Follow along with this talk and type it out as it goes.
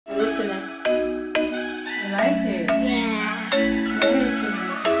listening? You like it? Yeah.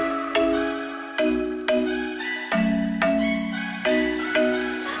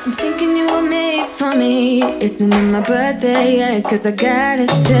 I'm thinking you were made for me. Isn't it my birthday yet? Cause I gotta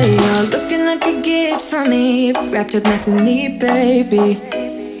say, you're looking like a gift for me. Wrapped up nice and neat, baby.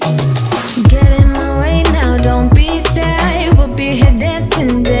 Get in my way now, don't be shy. We'll be here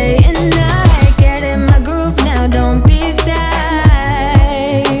dancing day and night. Get in my groove now, don't be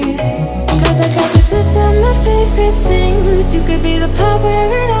shy. Cause I got this list of my favorite things. You could be the part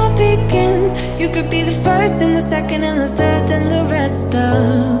where it all begins. You could be the first and the second and the third and the rest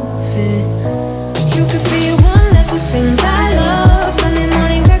of it. You could be one of the things I love. Sunday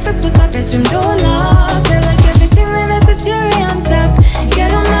morning breakfast with my bedroom door locked. I like everything that has a cherry on top.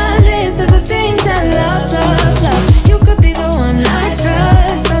 Get on my list of the things I love, love, love. You could be the one I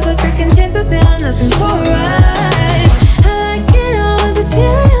trust. All those second chances, they are nothing for us. I like it all with the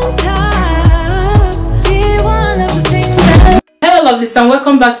cherry on top. Be one of the things I love. Hello lovelies and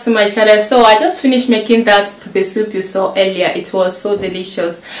welcome back to my channel. So I just finished making that pepper soup you saw earlier. It was so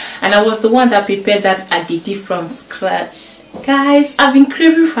delicious and I was the one that prepared that agidi from scratch. Guys, I've been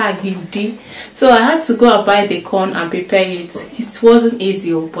craving for agidi, so I had to go and buy the corn and prepare it. It wasn't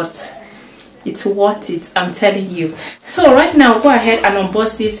easy, but it's worth it, I'm telling you. So right now, go ahead and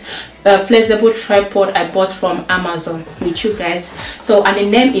unbox this flexible tripod I bought from Amazon with you guys. So, and the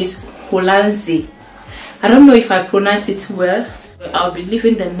name is Holanzi. I don't know if I pronounce it well. I'll be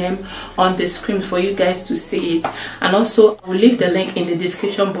leaving the name on the screen for you guys to see it, and also I'll leave the link in the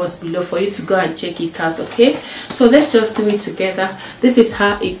description box below for you to go and check it out. Okay, so let's just do it together. This is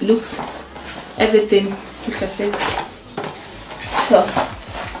how it looks. Everything, look at it.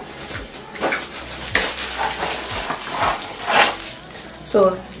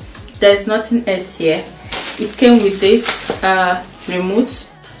 So there's nothing else here. It came with this remote.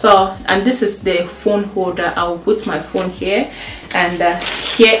 So, and this is the phone holder. I'll put my phone here, and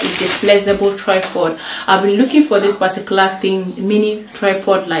here is the flexible tripod. I've been looking for this particular thing, mini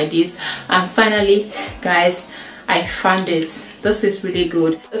tripod like this, and finally guys, I found it. This is really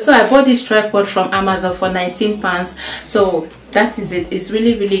good. So I bought this tripod from Amazon for £19. So that is it. It's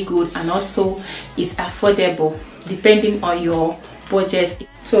really good, and also it's affordable depending on your budget.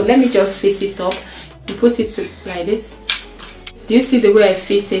 So let me just face it up. You put it like this. Do you see the way I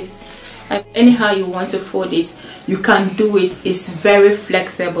face it? Anyhow you want to fold it, you can do it. It's very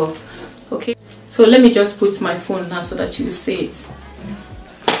flexible. Okay, so let me just put my phone now so that you see it.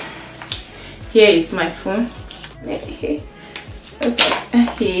 Here is my phone. Okay.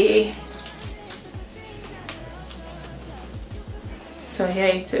 So here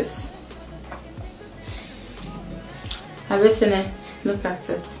it is. Have you seen it? Look at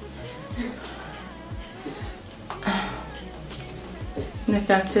it. Look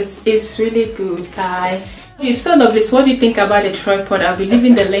at it. It's really good, guys. It's so lovely. So what do you think about the tripod? I'll be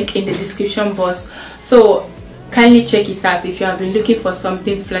leaving the link in the description box, so kindly check it out if you have been looking for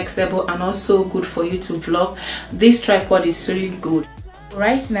something flexible and also good for you to vlog. This tripod is really good.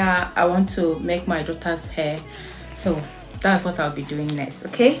 Right now I want to make my daughter's hair, so that's what I'll be doing next.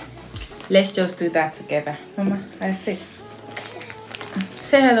 Okay, let's just do that together. Mama, that's it.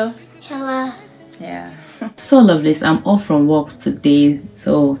 Say hello. Hello. Yeah. So lovelies, I'm off from work today,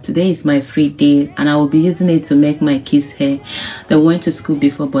 so today is my free day and I will be using it to make my kids' hair. They went to school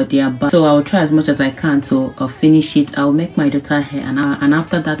before but they are back, so I will try as much as I can to finish it. I'll make my daughter hair, and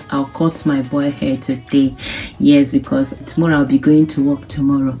after that I'll cut my boy hair today. Yes, because tomorrow I'll be going to work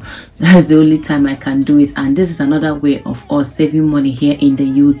tomorrow. That's the only time I can do it, and this is another way of us saving money here in the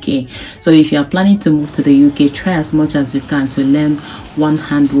UK. So if you are planning to move to the UK, try as much as you can to learn one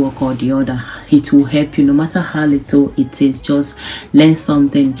handwork or the other. It will help you no matter how little it is. Just learn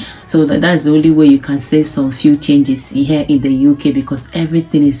something, so that's the only way you can save some few changes here in the UK, because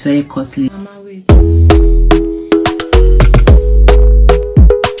everything is very costly. Mama, wait.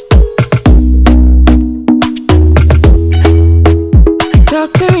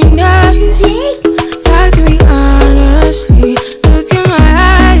 Talk to me nice, talk to me honestly. Look in my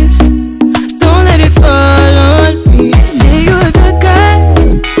eyes, don't let it fall on me. Say you're a good guy,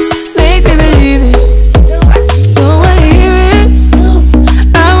 make me believe it. Don't wanna hear it,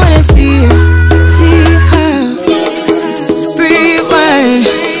 I wanna see it. See how rewind,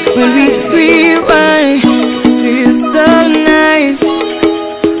 when we rewind, feels so nice.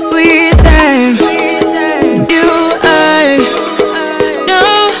 We time, you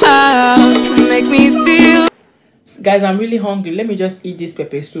know how to make me feel. Guys, I'm really hungry. Let me just eat this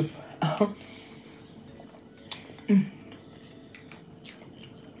pepper soup.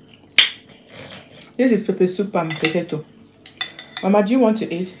 This is pepper soup and potato. Mama, do you want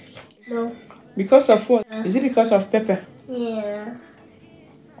to eat? No. Because of what? Is it because of pepper? Yeah.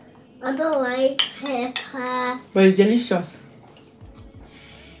 I don't like pepper. But it's delicious.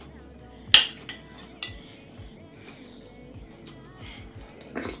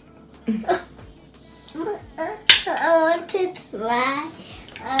 I want to try.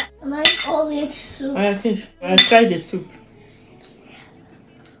 I like all this soup. I think I'll try the soup.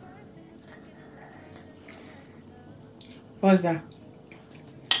 What's that?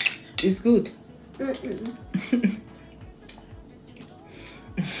 It's good.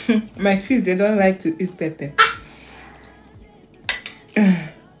 My kids, they don't like to eat pepper.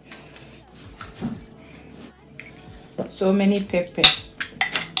 So many pepper.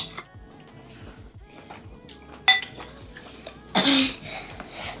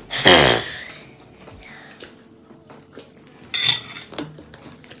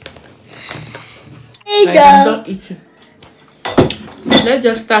 Guys, I'm done eating. Let's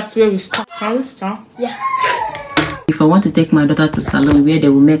just start where we start. Can we start? Yeah. If I want to take my daughter to salon where they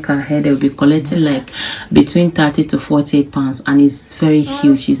will make her hair, they will be collecting like between 30 to 40 pounds, and it's very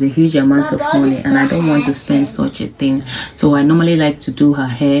huge. It's a huge amount of money, and I don't want to spend such a thing. So I normally like to do her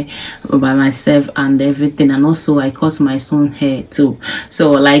hair by myself and everything, and also I cut my son hair too.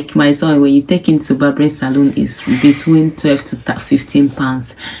 So like my son, when you take him to barbering salon, is between 12 to 15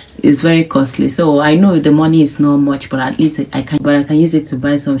 pounds. It's very costly. So I know the money is not much, but at least I can use it to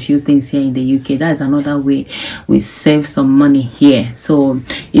buy some few things here in the UK. That's another way we save some money here. So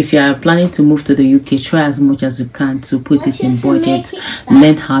if you are planning to move to the UK, try as much as you can to put it in budget.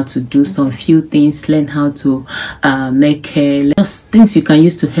 Learn how to do some few things. Learn how to make hair. Just things you can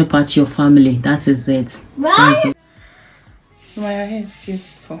use to help out your family. That is it. Right? My hair is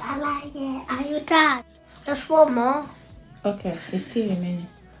beautiful. I like it. Are you done? Just one more. Okay, it's still remaining.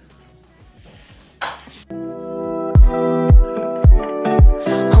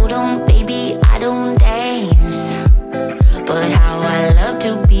 Hold on, baby, I don't dance, but how I love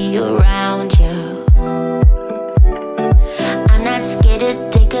to be around you. I'm not scared to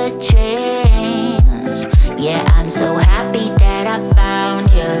take a chance. Yeah, I'm so happy that I found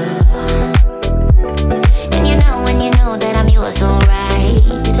you. And you know that I'm yours, alright.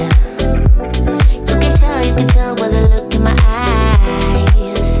 You can tell by the look in my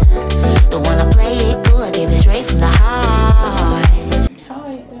eyes. Don't wanna play it cool, I gave it straight from the heart.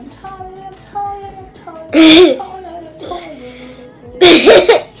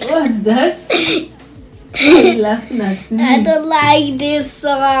 What's that? Why are you laughing at me? I don't like this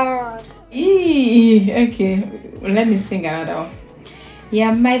song. Okay, let me sing another one.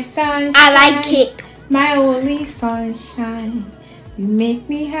 Yeah, my sunshine. I like it. My only sunshine. You make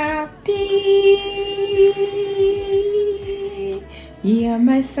me happy. Yeah,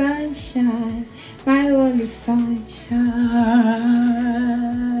 my sunshine. My only sunshine.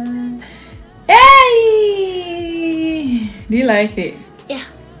 Hey! Do you like it? Yeah.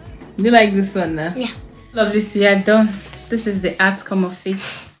 Do you like this one now? Yeah. Lovely, we are done. This is the outcome of it.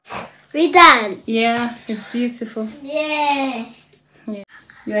 We done. Yeah, it's beautiful. Yeah.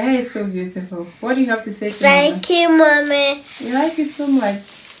 Your hair is so beautiful. What do you have to say to Thank you, Mommy. You like it so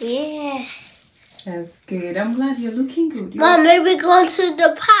much. Yeah. That's good. I'm glad you're looking good. Mommy, we're going to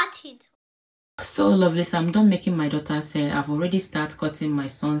the party. So lovely. So I'm done making my daughter's hair. I've already started cutting my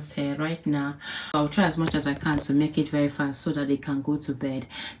son's hair right now. I'll try as much as I can to make it very fast so that they can go to bed,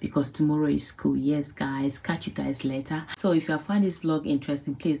 because tomorrow is school. Yes guys, catch you guys later. So if you have found this vlog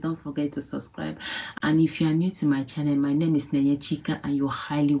interesting, please don't forget to subscribe. And if you are new to my channel, my name is Nenye Chika and you're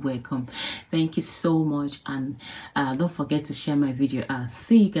highly welcome. Thank you so much, and don't forget to share my video. I'll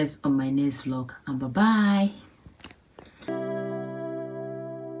see you guys on my next vlog, and bye bye.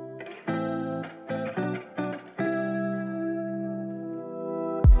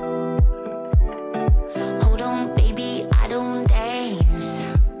 Hold on, baby, I don't dance,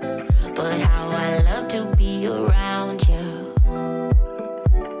 but how I love to be around you.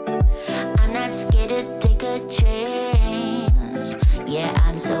 I'm not scared to take a chance. Yeah,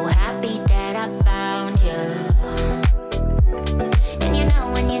 I'm so happy that I found you. And you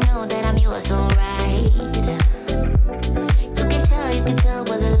know that I'm yours, alright. You can tell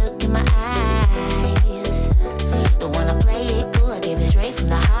by the look in my eyes. Don't wanna play it cool, I gave it straight from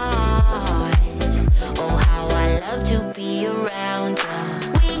the heart. Oh, how I love to be around you.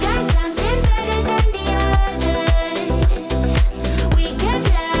 We got something better than the others. We can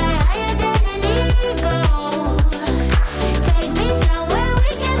fly higher than an eagle. Take me somewhere we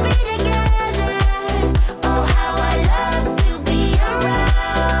can be together.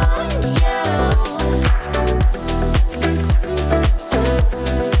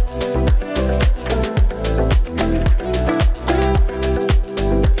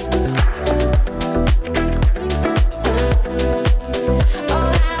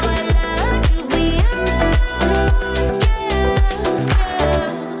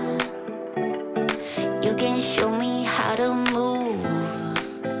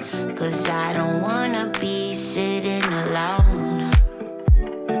 wanna be sitting alone.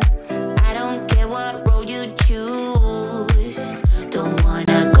 I don't care what road you choose. Don't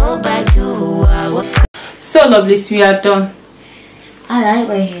wanna go back to who I was. So lovely, we are done. I like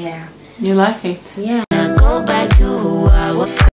my hair. You like it? Yeah. Go back to who I was.